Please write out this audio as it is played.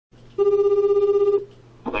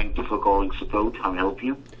calling support. How may I help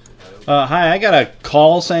you? Hi, I got a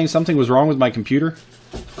call saying something was wrong with my computer.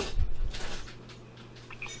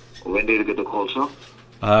 When did you get the call, sir?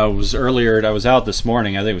 It was earlier. I was out this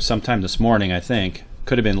morning. I think it was sometime this morning, I think.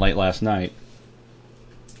 Could have been late last night.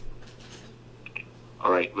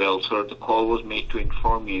 All right. Well, sir, the call was made to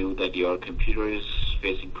inform you that your computer is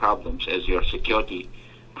facing problems as your security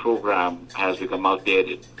program has become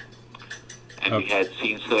outdated. And we had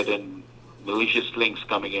seen certain malicious links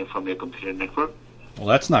coming in from your computer network. Well,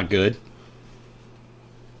 that's not good.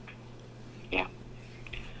 Yeah.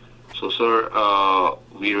 So, sir,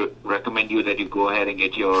 we recommend you that you go ahead and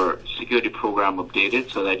get your security program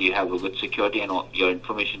updated so that you have a good security and your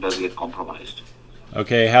information doesn't get compromised.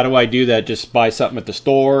 Okay, how do I do that? Just buy something at the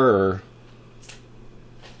store, or?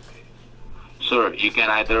 Sir, you can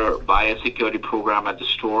either buy a security program at the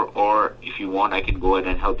store, or if you want, I can go ahead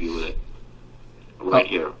and help you with it. Right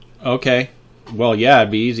here. Okay. Well, yeah,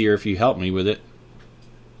 it'd be easier if you help me with it.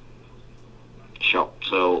 Sure.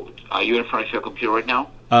 So, are you in front of your computer right now?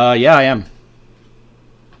 Yeah, I am.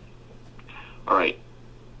 All right.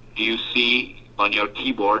 Do you see on your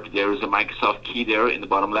keyboard there is a Microsoft key there in the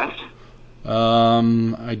bottom left?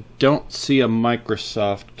 I don't see a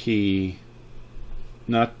Microsoft key.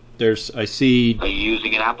 Not there's. I see. Are you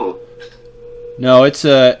using an Apple? No, it's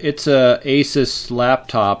a Asus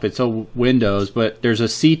laptop. It's a Windows, but there's a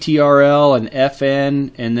CTRL, an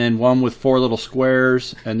FN, and then one with 4 little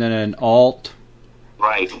squares, and then an Alt.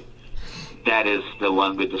 Right. That is the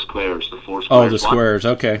one with the squares, the 4 squares. Oh, the squares.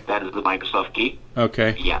 Okay. That is the Microsoft key.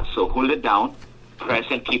 Okay. Yeah. So hold it down, press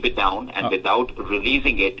and keep it down, and without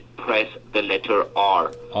releasing it, press the letter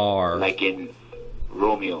R. R. Like in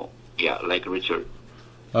Romeo. Yeah, like Richard.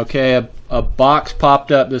 Okay, a box popped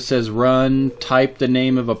up that says run, type the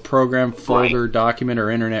name of a program, folder, document, or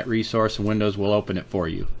internet resource, and Windows will open it for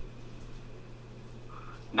you.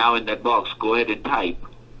 Now in that box, go ahead and type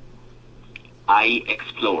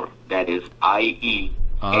iExplore. That is IEXPLORE.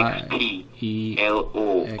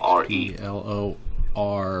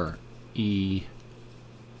 XPLORE.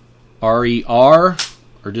 RER?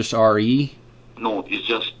 Or just RE? No, it's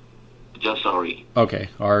just RE. Okay,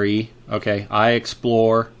 RE. Okay,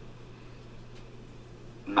 iExplore.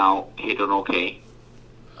 Now hit on OK.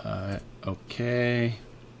 Okay.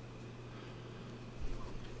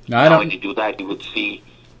 Now when you do that, you would see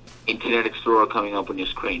Internet Explorer coming up on your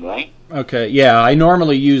screen, right? Okay, yeah, I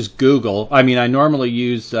normally use Google. I normally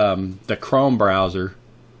use the Chrome browser.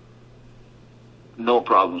 No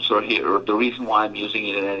problem, sir. Here, the reason why I'm using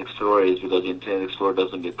Internet Explorer is because Internet Explorer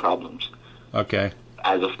doesn't get problems. Okay.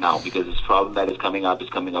 As of now, because this problem that is coming up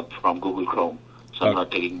from Google Chrome. So I'm not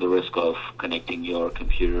taking the risk of connecting your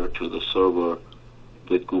computer to the server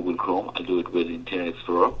with Google Chrome. I'll do it with Internet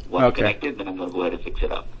Explorer. Once connected, then I'm going to go ahead and fix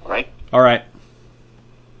it up. All right? All right.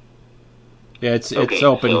 Yeah, it's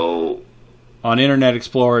open. So on Internet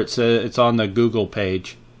Explorer, it's on the Google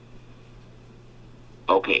page.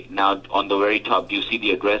 Okay. Now, on the very top, do you see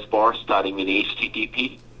the address bar starting with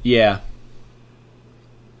HTTP? Yeah.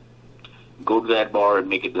 Go to that bar and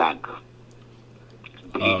make it blank.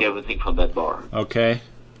 Delete everything from that bar. Okay.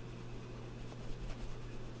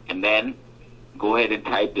 And then go ahead and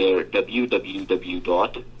type there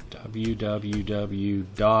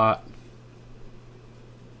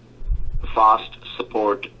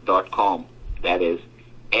www.fastsupport.com. That is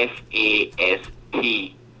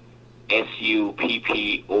FASTSUPPORT.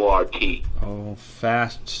 Oh,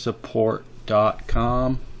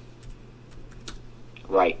 fastsupport.com.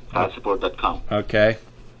 Right, fastsupport.com. Okay.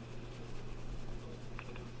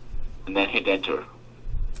 And then hit enter.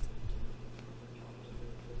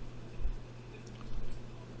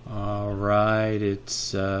 All right,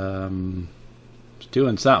 it's doing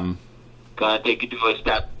something. Gonna take you to a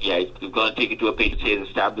it's gonna take you to a page that says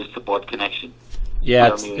establish support connection.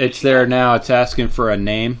 Yeah, it's there now. It's asking for a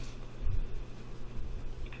name.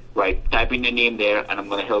 Right, type in your name there, and I'm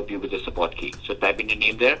gonna help you with the support key. So type in your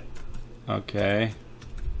name there. Okay.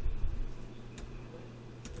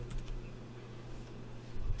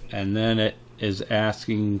 And then it is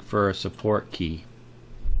asking for a support key.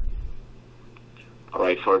 All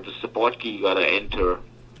right, for the support key, you gotta enter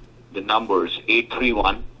the numbers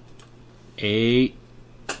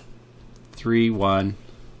 831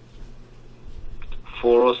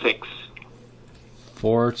 406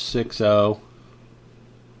 460.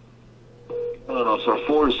 No, sir,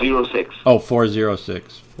 406. Oh,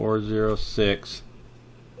 406. 406.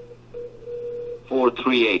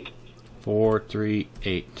 438.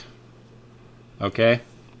 438. Okay.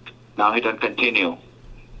 Now hit on continue.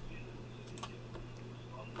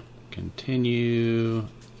 Continue,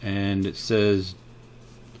 and it says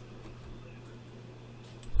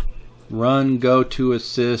Run go to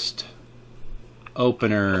assist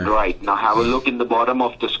opener. Right. Now have a look in the bottom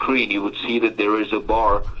of the screen. You would see that there is a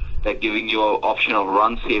bar that giving you an option of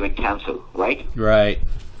run, save, and cancel. Right? Right.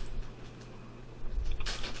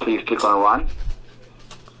 Please click on run.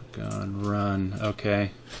 Click on run.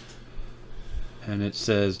 Okay. And it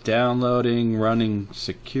says downloading, running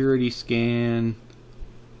security scan.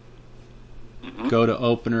 Go to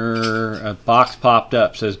opener. A box popped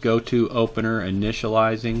up, says go to opener,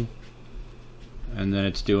 initializing. And then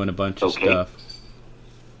it's doing a bunch of stuff.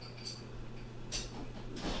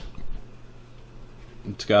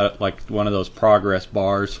 It's got like one of those progress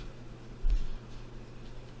bars.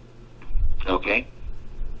 Okay.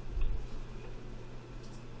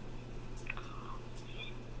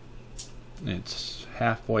 It's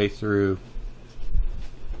halfway through.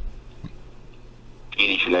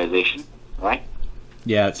 Initialization, right?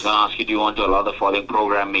 Yeah, it's going to ask you, do you want to allow the following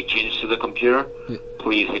program make changes to the computer?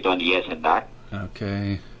 Please hit on yes and that.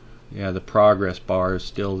 okay. Yeah, the progress bar is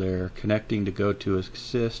still there. Connecting to go to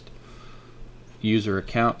assist. User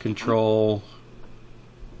account control.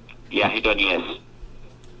 Yeah, hit on yes.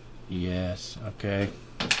 Yes, okay.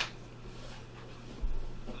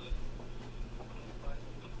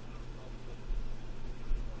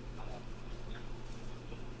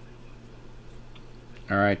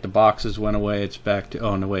 Alright, the boxes went away. It's back to...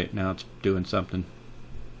 Oh, no, wait. Now it's doing something.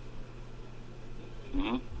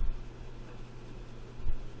 Mm-hmm.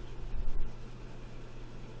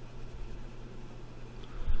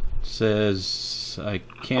 Says I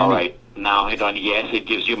can't... Alright, now hit on yes. It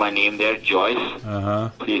gives you my name there, Joyce. Uh-huh.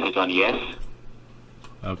 Please hit on yes.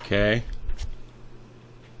 Okay.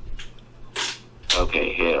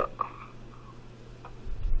 Okay, here.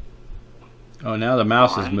 Oh, now the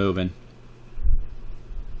mouse is moving.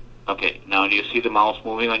 Okay, now do you see the mouse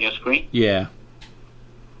moving on your screen? Yeah.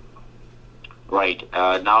 Right,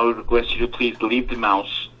 now I request you to please leave the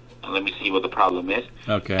mouse. Let me see what the problem is.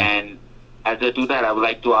 Okay. And as I do that, I would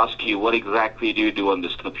like to ask you, what exactly do you do on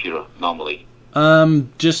this computer normally?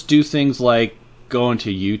 Just do things like going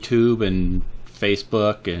to YouTube and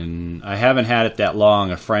Facebook, and I haven't had it that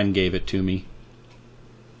long. A friend gave it to me.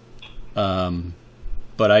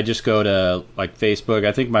 But I just go to like Facebook.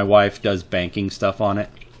 I think my wife does banking stuff on it.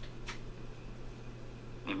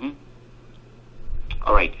 Mm-hmm.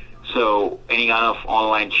 All right. So any kind of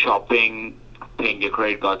online shopping, paying your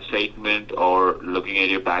credit card statement, or looking at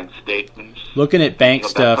your bank statements? Looking at bank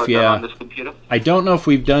stuff, yeah. On this computer? I don't know if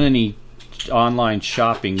we've done any online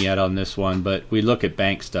shopping yet on this one, but we look at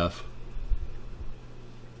bank stuff.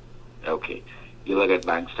 Okay. You look at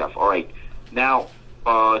bank stuff. All right. Now,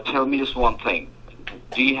 tell me just one thing.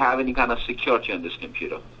 Do you have any kind of security on this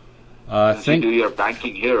computer? I think you do your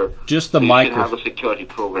banking here. Just the so you should have a security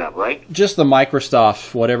program, right? Just the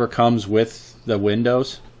Microsoft, whatever comes with the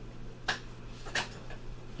Windows.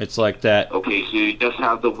 It's like that. Okay, so you just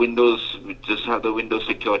have the Windows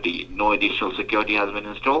security. No additional security has been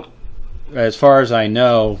installed? As far as I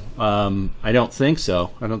know, I don't think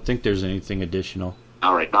so. I don't think there's anything additional.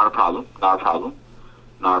 All right, not a problem. Not a problem.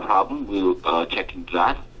 Not a problem. We'll check into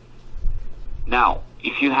that. Now,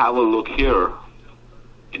 if you have a look here,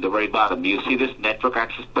 in the very bottom, do you see this network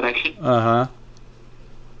access protection? Uh-huh.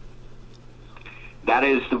 That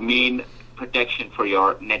is the main protection for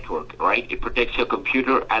your network, right? It protects your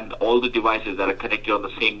computer and all the devices that are connected on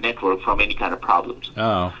the same network from any kind of problems.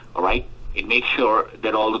 Oh. All right? It makes sure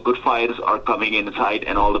that all the good files are coming inside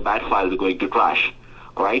and all the bad files are going to trash.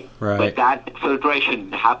 All right? Right. But that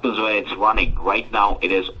filtration happens when it's running. Right now,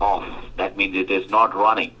 it is off. That means it is not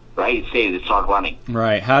running, right? It says it's not running.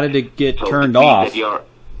 Right. How did it get turned it means off? That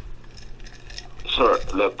sir,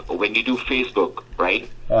 look, when you do Facebook, right,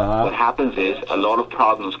 what happens is a lot of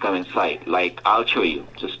problems come inside. Like, I'll show you.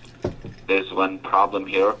 Just, there's one problem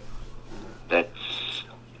here that's...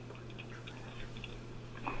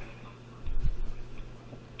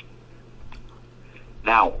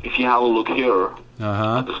 Now, if you have a look here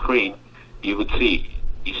on the screen, you would see.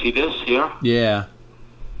 You see this here? Yeah.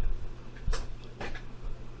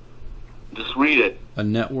 Just read it. A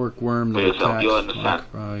network worm For that yourself, attacks... you'll understand.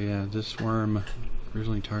 Oh, yeah. This worm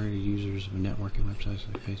originally targeted users of networking websites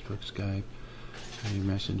like Facebook, Skype,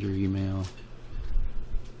 Messenger, email.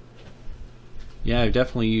 Yeah, I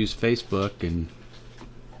definitely use Facebook and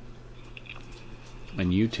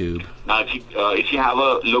YouTube. Now, if you have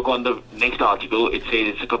a look on the next article, it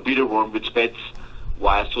says it's a computer worm which spreads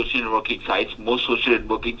via social networking sites. Most social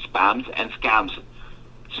networking spams and scams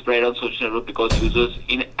spread on social network because users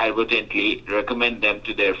inadvertently recommend them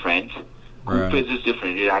to their friends. Right. Group is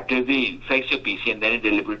different. It actively infects your PC and then it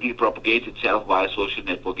deliberately propagates itself via social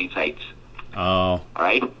networking sites. Oh.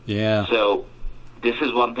 Alright? Yeah. So, this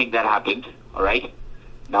is one thing that happened, all right?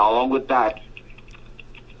 Now, along with that,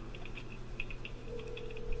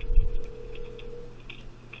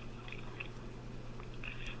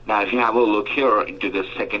 now if you have a look here into the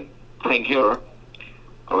second thing here,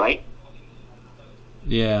 all right?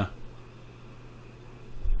 Yeah.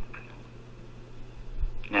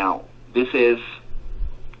 Now, this is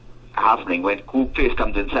happening when CoopFace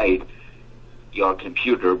comes inside your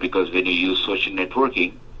computer, because when you use social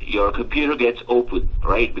networking, your computer gets open,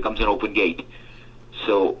 right? It becomes an open gate.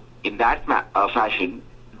 So in that fashion,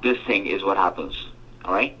 this thing is what happens,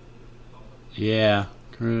 all right? Yeah.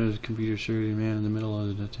 Computer security man in the middle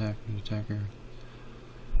of the attacker.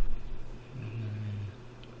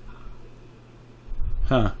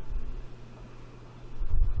 Huh.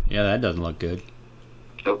 Yeah, that doesn't look good.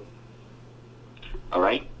 So, all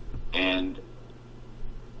right. And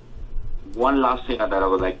one last thing that I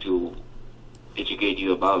would like to educate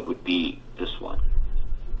you about would be this one.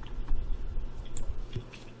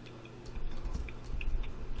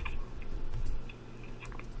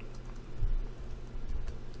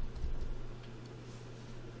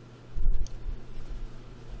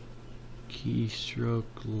 Keystroke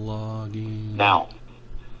logging. Now,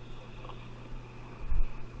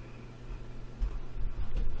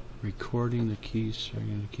 recording the keystroke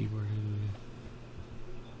on the keyboard.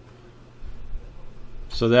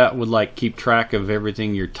 So that would like keep track of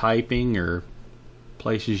everything you're typing or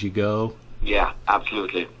places you go? Yeah,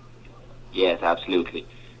 absolutely. Yes, absolutely.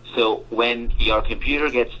 So when your computer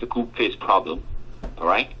gets the CoopFace problem, all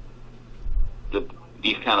right,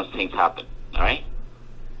 these kind of things happen, all right?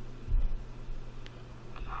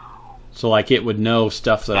 So like it would know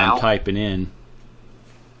stuff that Now, I'm typing in.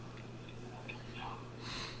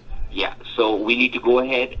 Yeah, so we need to go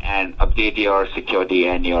ahead and update your security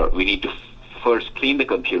and we need to first clean the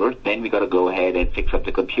computer, then we got to go ahead and fix up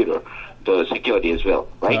the computer, the security as well,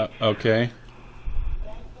 right? Okay.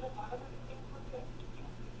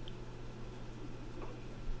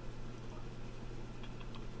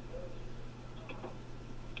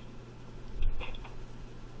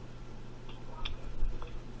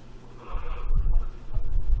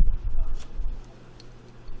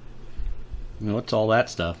 What's all that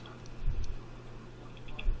stuff?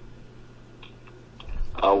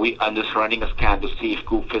 I'm just running a scan to see if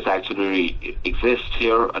CoopFace actually exists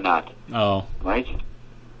here or not. Oh. Right?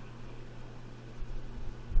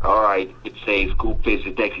 Alright, it says CoopFace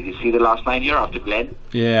detected. You see the last line here after Glenn?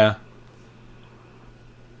 Yeah.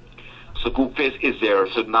 So CoopFace is there.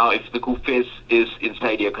 So now if the CoopFace is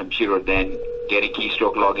inside your computer, then getting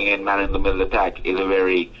keystroke logging and man-in-the-middle attack is a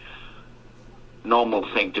very normal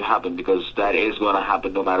thing to happen, because that is going to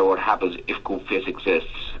happen no matter what happens if CoopFace exists.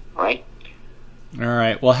 Alright? All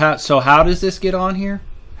right. Well, how does this get on here?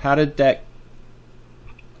 How did that?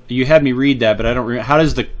 You had me read that, but I don't remember. How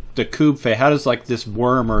does the CoopFace? How does like this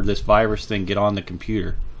worm or this virus thing get on the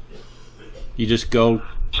computer? You just go.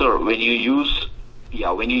 So when you use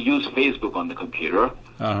Facebook on the computer,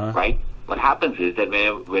 right? What happens is that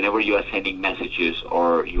whenever you are sending messages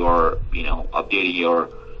or you are updating your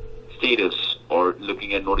status or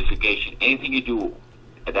looking at notification, anything you do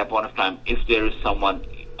at that point of time, if there is someone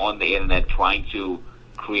on the internet trying to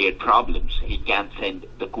create problems, he can send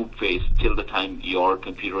the CoopFace till the time your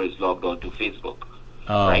computer is logged on to Facebook.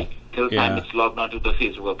 Right? Till the time it's logged onto the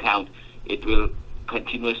Facebook account, it will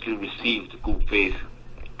continuously receive the CoopFace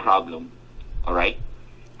problem. All right?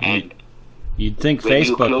 And you'd think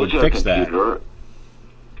Facebook would fix computer, that.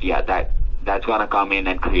 Yeah, that's going to come in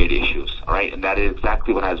and create issues. All right? And that is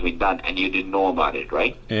exactly what has been done, and you didn't know about it,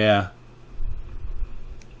 right? Yeah.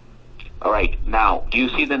 All right. Now, do you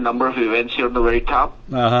see the number of events here on the very top?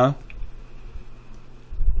 Uh-huh.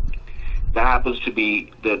 That happens to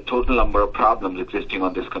be the total number of problems existing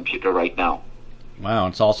on this computer right now. Wow,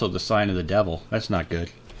 it's also the sign of the devil. That's not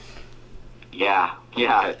good. Yeah,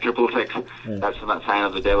 666. Yeah. That's the sign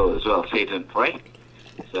of the devil as well, Satan, right?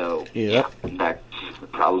 So, yeah, that's the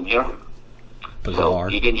problem here.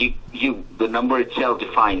 Bizarre. So, the number itself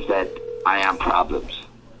defines that I am problems.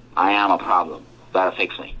 I am a problem that are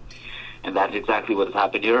fixing. And that's exactly what has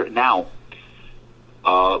happened here. Now,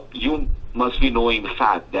 you must be knowing the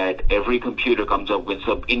fact that every computer comes up with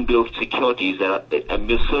some inbuilt securities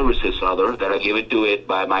services that are given to it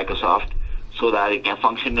by Microsoft, so that it can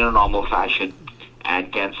function in a normal fashion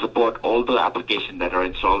and can support all the applications that are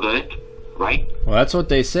installed on it, right? Well, that's what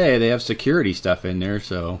they say. They have security stuff in there,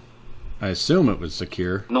 so I assume it was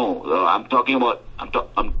secure. No, I'm talking about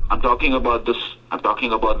I'm talking about this. I'm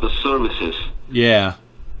talking about the services. Yeah.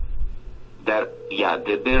 there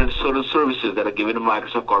are certain services that are given to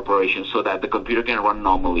Microsoft Corporation so that the computer can run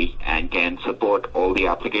normally and can support all the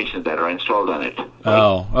applications that are installed on it. Right?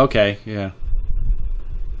 Oh, okay, yeah.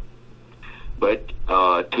 But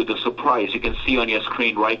to the surprise, you can see on your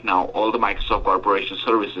screen right now, all the Microsoft Corporation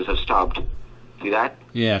services have stopped. See that?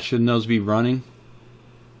 Yeah, shouldn't those be running?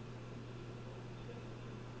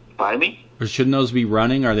 Pardon me? Or shouldn't those be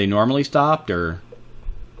running? Are they normally stopped, or?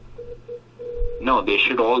 No, they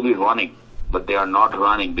should all be running, but they are not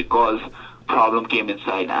running because problem came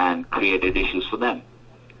inside and created issues for them.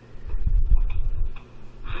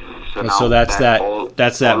 So that's that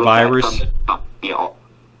virus?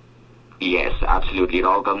 Yes, absolutely. It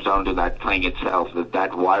all comes down to that thing itself,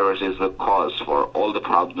 that virus is the cause for all the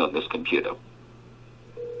problems on this computer.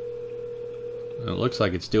 It looks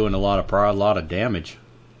like it's doing a lot of damage.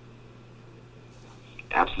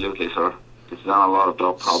 Absolutely, sir. It's done a lot of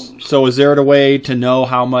problems. So is there a way to know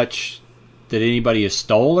how much that anybody has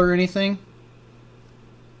stole or anything?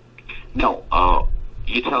 No.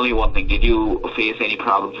 You tell me one thing. Did you face any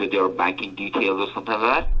problems with your banking details or something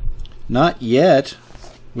like that? Not yet.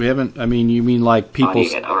 We haven't. I mean, you mean like people?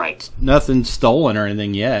 All right. Nothing stolen or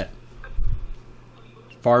anything yet.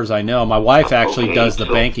 As far as I know, my wife actually does the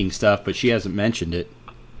banking stuff, but she hasn't mentioned it.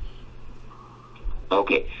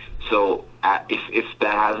 Okay. So if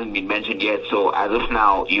that hasn't been mentioned yet, so as of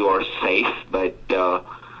now you are safe, but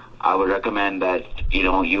I would recommend that you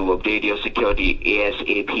update your security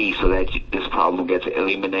ASAP so that this problem gets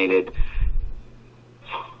eliminated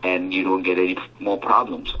and you don't get any more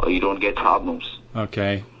problems, or you don't get problems.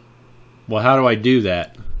 Okay. Well, how do I do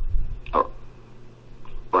that?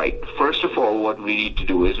 Right. First of all, what we need to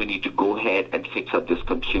do is we need to go ahead and fix up this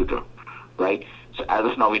computer, right? So as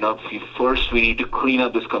of now, we need to clean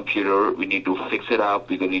up this computer. We need to fix it up.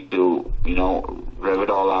 We need to, rev it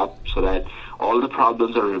all up so that all the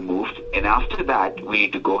problems are removed. And after that, we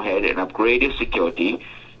need to go ahead and upgrade your security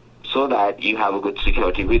so that you have a good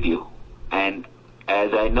security with you. And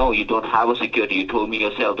as I know, you don't have a security. You told me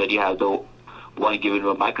yourself that you have the one given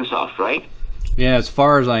by Microsoft, right? Yeah, as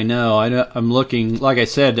far as I know, I'm looking. Like I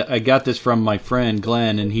said, I got this from my friend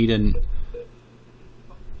Glenn, and he didn't.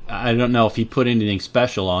 I don't know if he put anything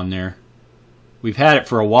special on there. We've had it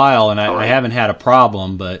for a while, and I haven't had a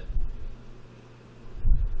problem, but...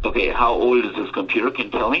 Okay, how old is this computer? Can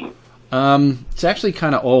you tell me? It's actually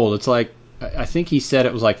kind of old. It's like, I think he said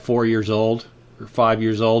it was like 4 years old, or 5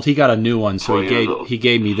 years old. He got a new one, so he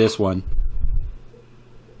gave me this one.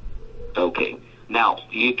 Okay. Now,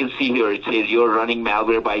 you can see here, it says you're running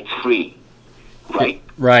Malwarebytes free, right?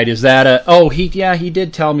 Right, is that a... Oh, he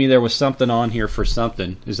did tell me there was something on here for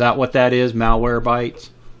something. Is that what that is, Malwarebytes?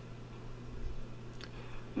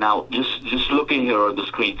 Now, just looking here on the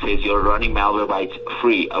screen, it says you're running Malwarebytes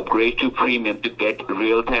free. Upgrade to premium to get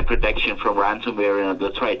real-time protection from ransomware and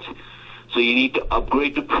other threats. So you need to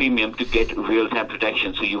upgrade to premium to get real-time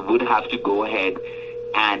protection. So you would have to go ahead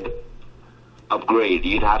and upgrade.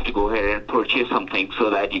 You'd have to go ahead and purchase something so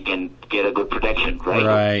that you can get a good protection,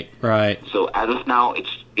 right? Right. So as of now, it's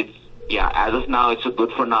a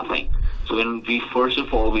good for nothing. So first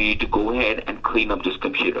of all, we need to go ahead and clean up this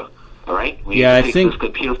computer. All right? We need to fix this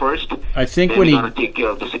computer first. I think then when we're going to take care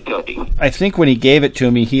of the security. I think when he gave it to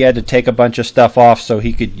me, he had to take a bunch of stuff off so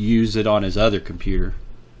he could use it on his other computer.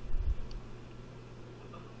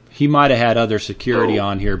 He might have had other security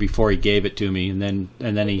on here before he gave it to me, and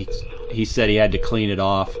then he said he had to clean it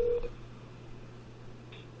off.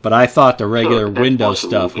 But I thought the regular Windows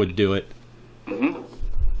stuff would do it. Mm-hmm.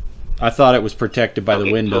 I thought it was protected by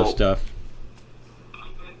the Windows stuff.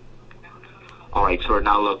 All right, so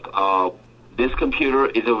now look, this computer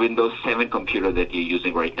is a Windows 7 computer that you're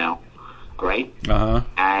using right now, all right? Uh-huh.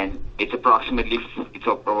 And it's approximately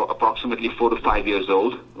 4 to 5 years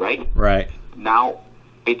old, right? Right. Now,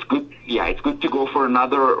 it's good to go for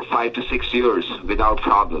another 5 to 6 years without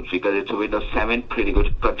problems because it's a Windows 7 pretty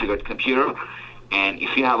good configured computer. And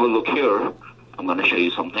if you have a look here, I'm going to show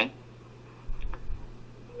you something.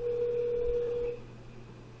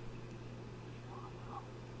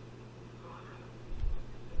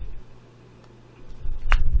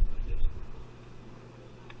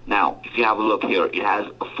 Now, if you have a look here, it has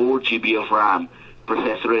a 4 GB of RAM.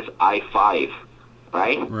 Processor is i5,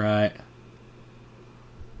 right? Right.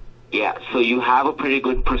 Yeah, so you have a pretty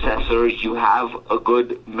good processor. You have a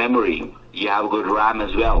good memory. You have a good RAM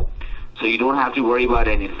as well. So you don't have to worry about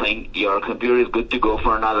anything. Your computer is good to go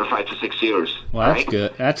for another 5 to 6 years. Well, that's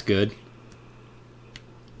good. That's good.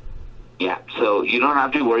 Yeah, so you don't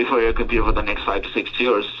have to worry for your computer for the next 5 to 6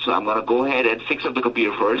 years. So I'm going to go ahead and fix up the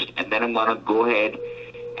computer first, and then I'm going to go ahead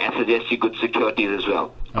and suggest you good securities as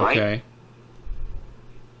well. All right? Okay.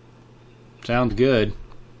 Sounds good.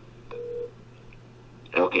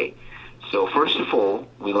 Okay. So first of all,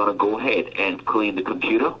 we're going to go ahead and clean the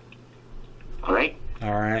computer. All right?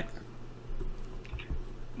 All right.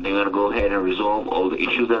 Then we're going to go ahead and resolve all the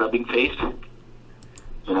issues that are being faced.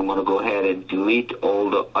 Then I'm going to go ahead and delete all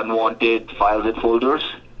the unwanted files and folders.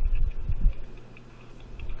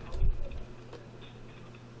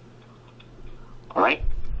 All right?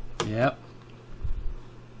 Yep.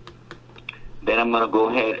 Then I'm going to go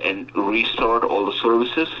ahead and restart all the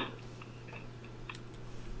services.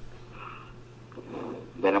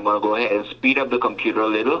 Then I'm going to go ahead and speed up the computer a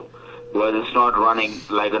little because it's not running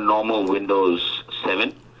like a normal Windows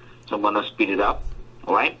 7. So I'm going to speed it up.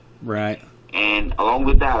 All right? Right. And along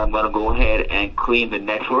with that, I'm going to go ahead and clean the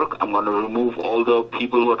network. I'm going to remove all the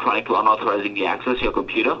people who are trying to unauthorizingly access your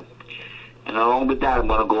computer. And along with that, I'm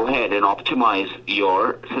going to go ahead and optimize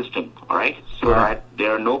your system, all right? So that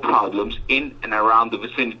there are no problems in and around the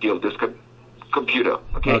vicinity of this computer,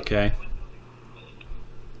 okay? Okay.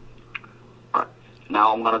 All right.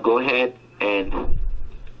 Now I'm going to go ahead and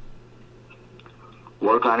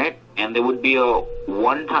work on it. And there would be a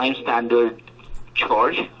one-time standard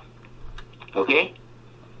charge, okay?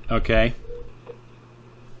 Okay.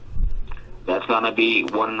 That's going to be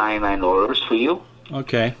 $199 for you.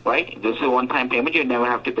 Okay. Right? This is a one-time payment. You never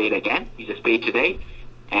have to pay it again. You just pay it today,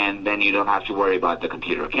 and then you don't have to worry about the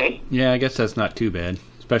computer, okay? Yeah, I guess that's not too bad,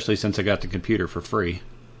 especially since I got the computer for free.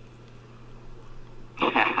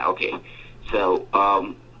 Okay. So,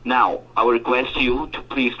 now, I will request you to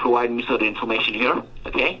please provide me certain information here,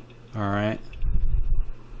 okay? All right.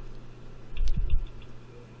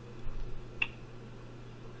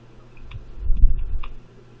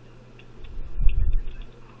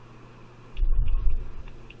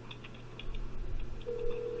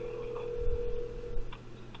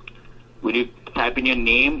 Will you type in your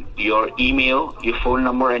name, your email, your phone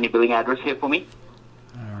number, and your billing address here for me?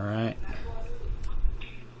 All right.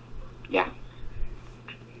 Yeah.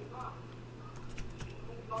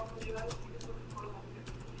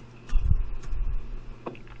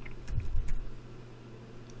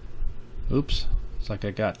 Oops. It's like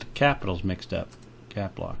I got the capitals mixed up.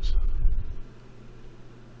 Cap locks.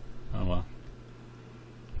 Oh well.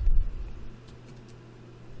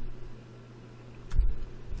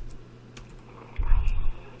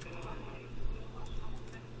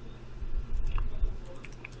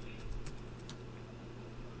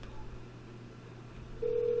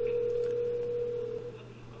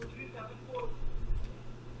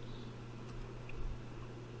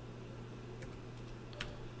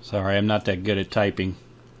 Sorry, I'm not that good at typing.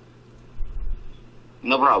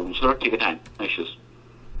 No problem, sir. Take your time. No issues.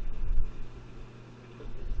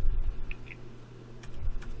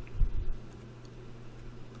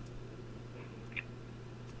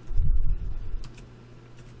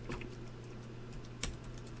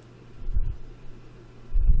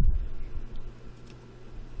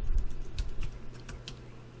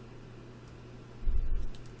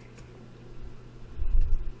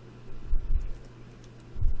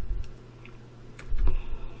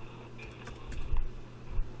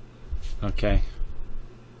 Okay.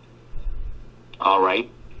 All right.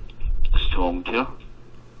 Just a moment here.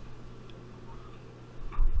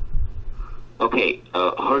 Okay,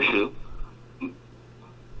 Herschel.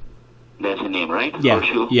 That's the name, right? Yeah.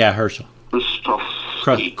 Herschel. Yeah, Herschel.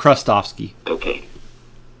 Krustovsky. Okay.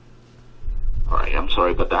 All right. I'm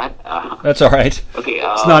sorry about that. That's all right. Okay.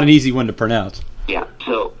 It's not an easy one to pronounce. Yeah.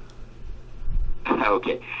 So.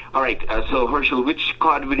 Okay. All right. So Herschel, which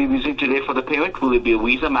card will you be using today for the payment? Will it be a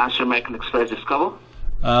Visa, Master, American Express, Discover?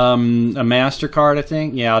 A MasterCard, I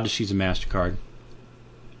think. Yeah, I'll just use a MasterCard.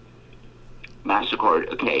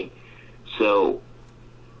 MasterCard. Okay. So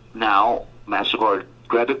now MasterCard.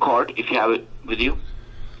 Grab a card if you have it with you.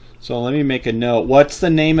 So let me make a note. What's the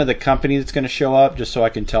name of the company that's going to show up, just so I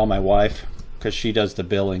can tell my wife, because she does the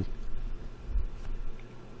billing.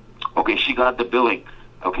 Okay, she got the billing.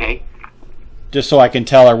 Okay. Just so I can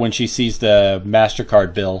tell her when she sees the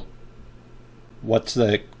MasterCard bill. What is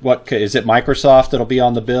it? Microsoft that'll be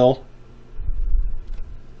on the bill?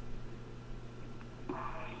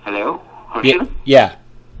 Hello, Herschel? Yeah.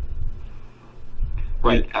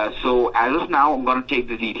 Right. So as of now, I'm going to take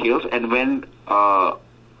the details, and when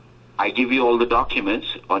I give you all the documents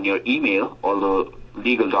on your email, all the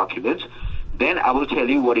legal documents, then I will tell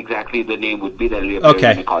you what exactly the name would be that will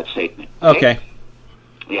appear in the card statement. Okay.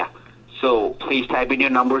 Yeah. So please type in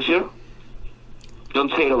your numbers here.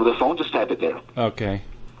 Don't say it over the phone, just type it there. Okay.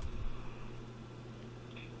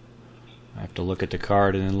 I have to look at the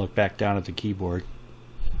card and then look back down at the keyboard.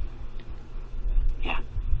 Yeah.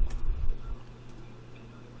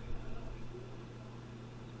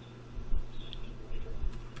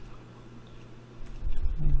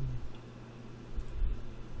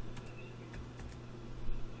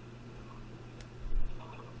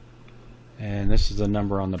 And this is the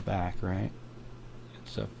number on the back, right?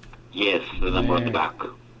 So Yes, the number on the back.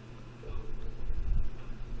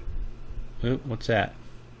 Oop, what's that?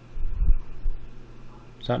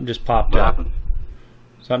 Something just popped What up. happened?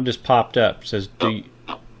 Something just popped up. Says, do you...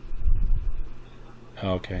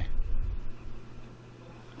 Okay.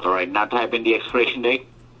 All right, now type in the expiration date.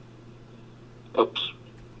 Oops.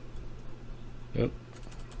 Oop.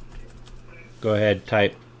 Go ahead,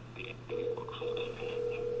 type.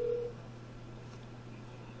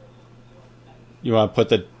 You want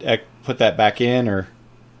to put that back in, or?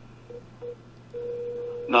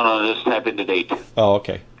 No, just type in the date. Oh,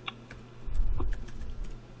 okay.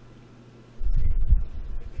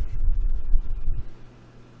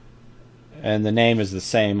 And the name is the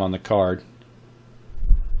same on the card.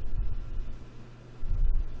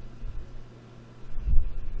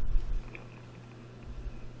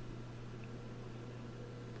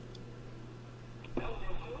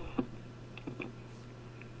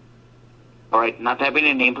 All right, now type in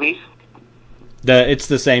your name, please. It's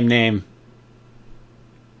the same name.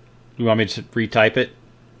 You want me to retype it?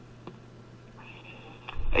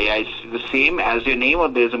 Yeah, it's the same as your name, or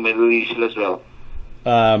there's a middle initial as well?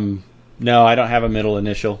 No, I don't have a middle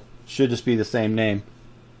initial. Should just be the same name.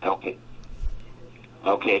 Okay.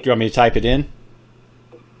 Okay. Do you want me to type it in?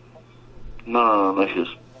 No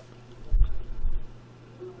issues.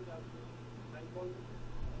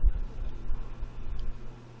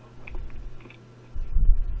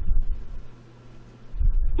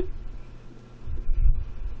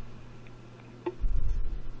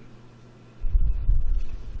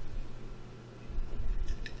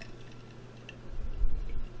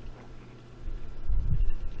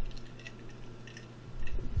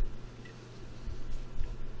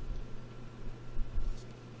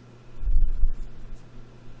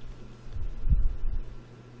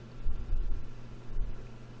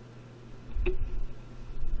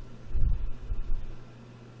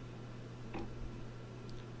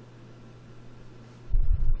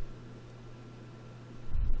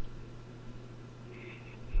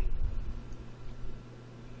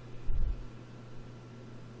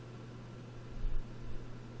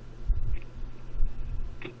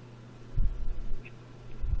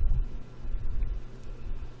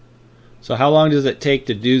 So how long does it take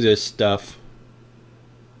to do this stuff?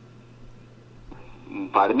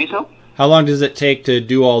 Pardon me, sir? How long does it take to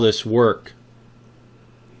do all this work?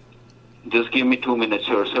 Just give me 2 minutes,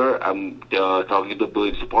 sir. I'm talking to the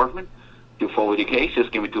police department to forward the case.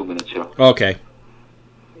 Just give me 2 minutes, sir. Okay.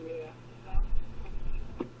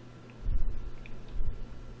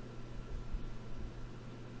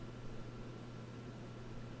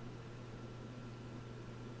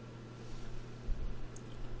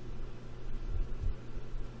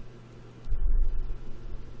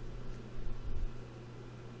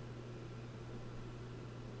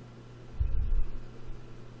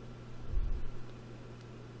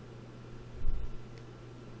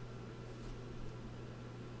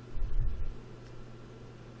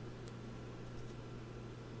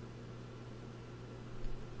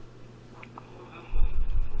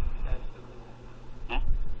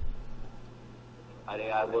 अरे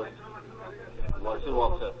यार वो virtual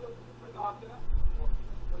walk sir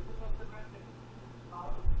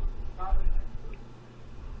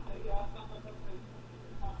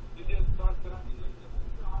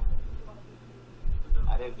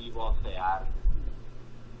अरे we box है यार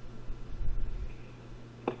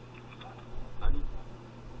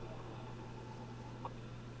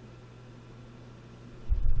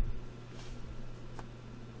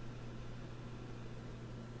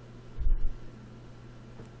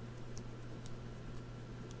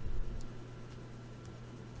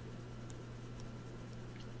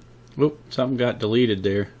Oop, something got deleted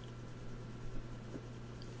there.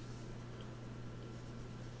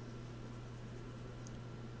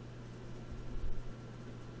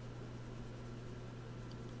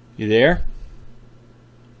 You there?